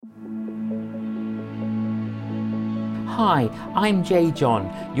Hi, I'm J.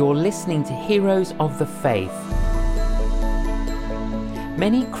 John. You're listening to Heroes of the Faith.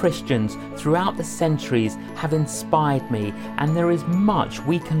 Many Christians throughout the centuries have inspired me, and there is much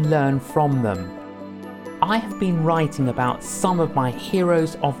we can learn from them. I have been writing about some of my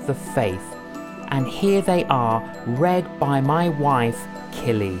heroes of the faith, and here they are, read by my wife,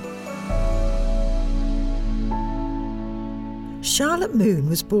 Killy. Charlotte Moon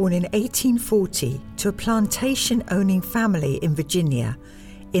was born in 1840 to a plantation-owning family in Virginia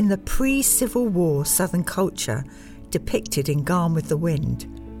in the pre-Civil War Southern culture depicted in Gone with the Wind.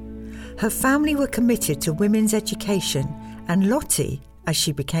 Her family were committed to women's education, and Lottie, as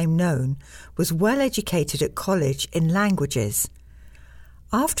she became known, was well educated at college in languages.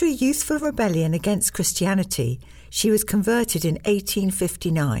 After a youthful rebellion against Christianity, she was converted in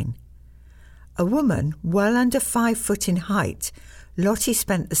 1859. A woman well under 5 foot in height, Lottie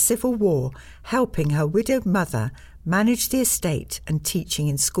spent the Civil War helping her widowed mother manage the estate and teaching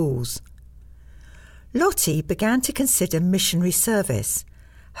in schools. Lottie began to consider missionary service.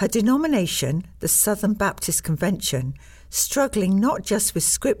 Her denomination, the Southern Baptist Convention, struggling not just with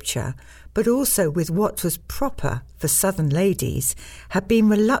scripture but also with what was proper for Southern ladies, had been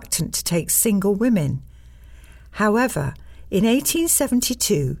reluctant to take single women. However, in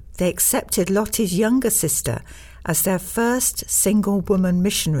 1872, they accepted Lottie's younger sister as their first single woman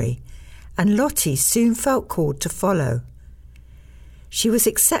missionary, and Lottie soon felt called to follow. She was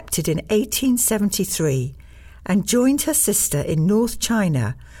accepted in 1873 and joined her sister in North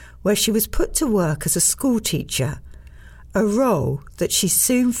China, where she was put to work as a school teacher, a role that she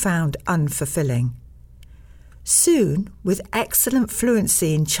soon found unfulfilling. Soon, with excellent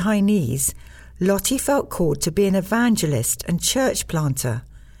fluency in Chinese, Lottie felt called to be an evangelist and church planter.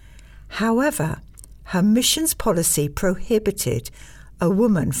 However, her missions policy prohibited a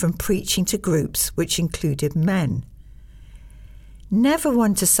woman from preaching to groups which included men. Never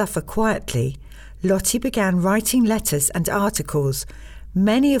one to suffer quietly, Lottie began writing letters and articles,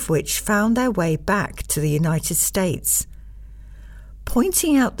 many of which found their way back to the United States.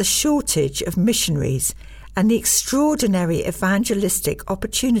 Pointing out the shortage of missionaries and the extraordinary evangelistic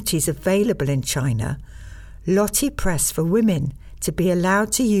opportunities available in China, Lottie pressed for women to be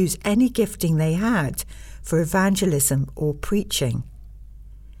allowed to use any gifting they had for evangelism or preaching.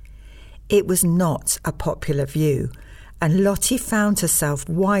 It was not a popular view, and Lottie found herself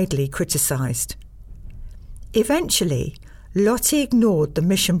widely criticised. Eventually, Lottie ignored the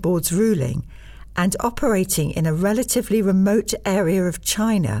Mission Board's ruling and, operating in a relatively remote area of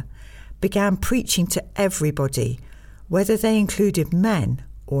China, began preaching to everybody, whether they included men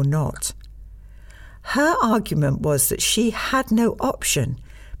or not. Her argument was that she had no option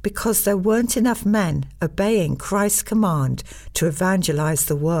because there weren't enough men obeying Christ's command to evangelize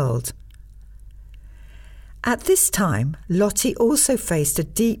the world. At this time, Lottie also faced a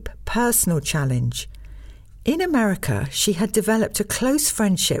deep personal challenge. In America, she had developed a close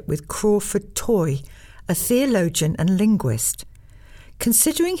friendship with Crawford Toy, a theologian and linguist.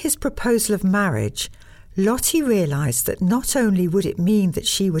 Considering his proposal of marriage, Lottie realised that not only would it mean that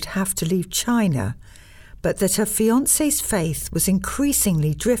she would have to leave China, but that her fiancé's faith was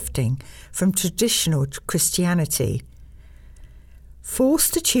increasingly drifting from traditional Christianity.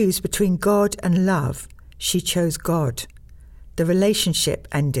 Forced to choose between God and love, she chose God. The relationship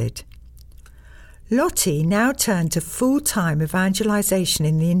ended. Lottie now turned to full-time evangelisation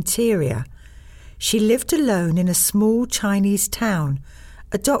in the interior. She lived alone in a small Chinese town,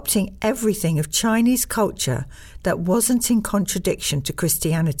 adopting everything of Chinese culture that wasn't in contradiction to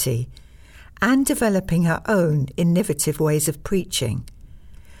Christianity, and developing her own innovative ways of preaching.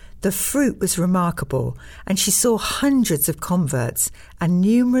 The fruit was remarkable, and she saw hundreds of converts and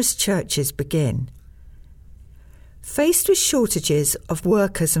numerous churches begin. Faced with shortages of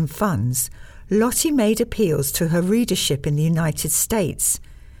workers and funds, Lottie made appeals to her readership in the United States.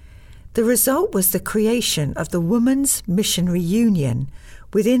 The result was the creation of the Women's Missionary Union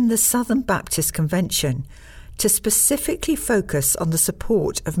within the Southern Baptist Convention to specifically focus on the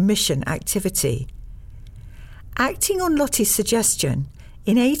support of mission activity. Acting on Lottie's suggestion,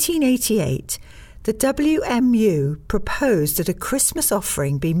 in 1888, the WMU proposed that a Christmas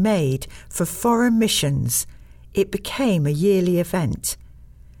offering be made for foreign missions. It became a yearly event.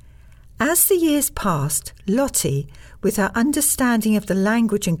 As the years passed, Lottie, with her understanding of the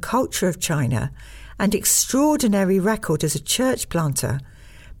language and culture of China and extraordinary record as a church planter,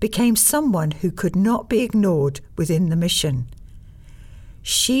 became someone who could not be ignored within the mission.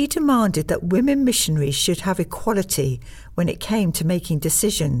 She demanded that women missionaries should have equality when it came to making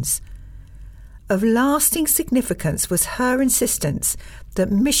decisions. Of lasting significance was her insistence that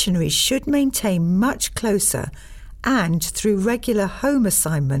missionaries should maintain much closer and through regular home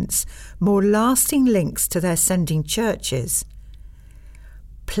assignments, more lasting links to their sending churches.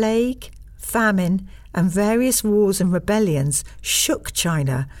 Plague, famine, and various wars and rebellions shook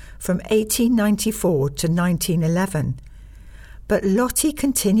China from 1894 to 1911. But Lottie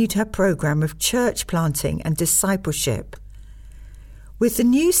continued her program of church planting and discipleship. With the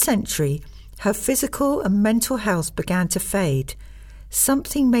new century, her physical and mental health began to fade,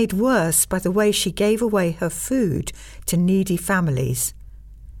 something made worse by the way she gave away her food to needy families.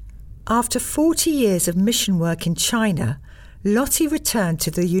 After 40 years of mission work in China, Lottie returned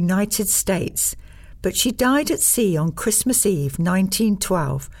to the United States, but she died at sea on Christmas Eve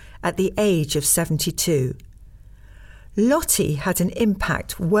 1912 at the age of 72. Lottie had an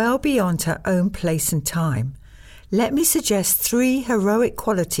impact well beyond her own place and time. Let me suggest 3 heroic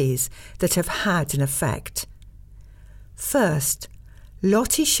qualities that have had an effect. First,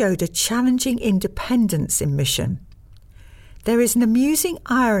 Lottie showed a challenging independence in mission. There is an amusing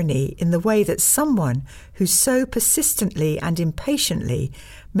irony in the way that someone who so persistently and impatiently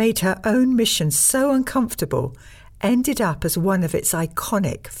made her own mission so uncomfortable ended up as one of its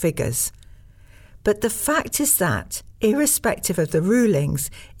iconic figures. But the fact is that, irrespective of the rulings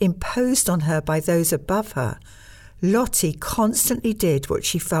imposed on her by those above her, Lottie constantly did what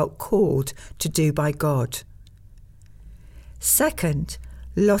she felt called to do by God. Second,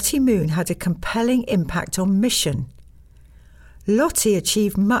 Lottie Moon had a compelling impact on mission. Lottie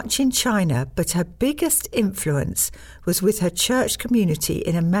achieved much in China, but her biggest influence was with her church community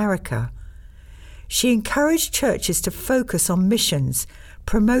in America. She encouraged churches to focus on missions,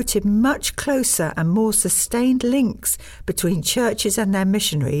 promoted much closer and more sustained links between churches and their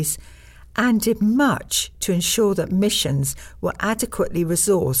missionaries, and did much to ensure that missions were adequately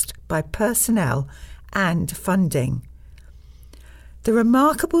resourced by personnel and funding. The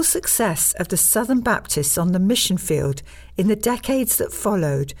remarkable success of the Southern Baptists on the mission field in the decades that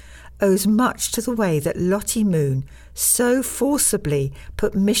followed owes much to the way that Lottie Moon so forcibly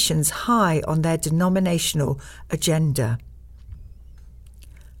put missions high on their denominational agenda.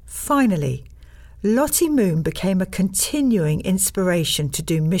 Finally, Lottie Moon became a continuing inspiration to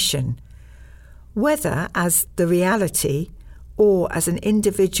do mission, whether as the reality or as an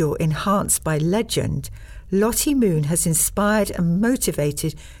individual enhanced by legend. Lottie Moon has inspired and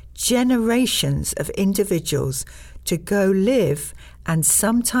motivated generations of individuals to go live and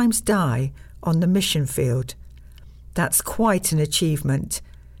sometimes die on the mission field. That's quite an achievement.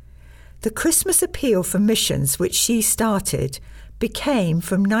 The Christmas appeal for missions, which she started, became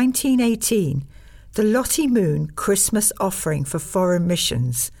from 1918 the Lottie Moon Christmas offering for foreign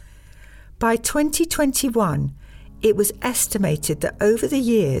missions. By 2021, it was estimated that over the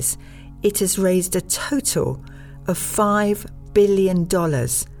years it has raised a total of $5 billion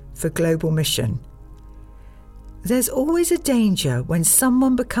for global mission. There's always a danger when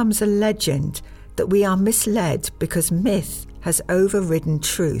someone becomes a legend that we are misled because myth has overridden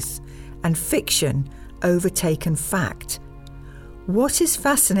truth and fiction overtaken fact. What is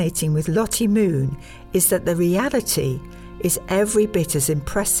fascinating with Lottie Moon is that the reality is every bit as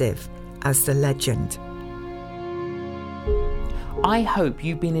impressive as the legend. I hope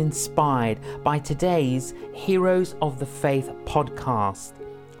you've been inspired by today's Heroes of the Faith podcast.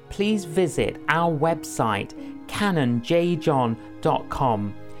 Please visit our website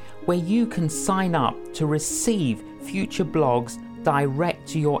canonjjohn.com, where you can sign up to receive future blogs direct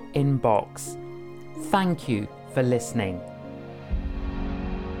to your inbox. Thank you for listening.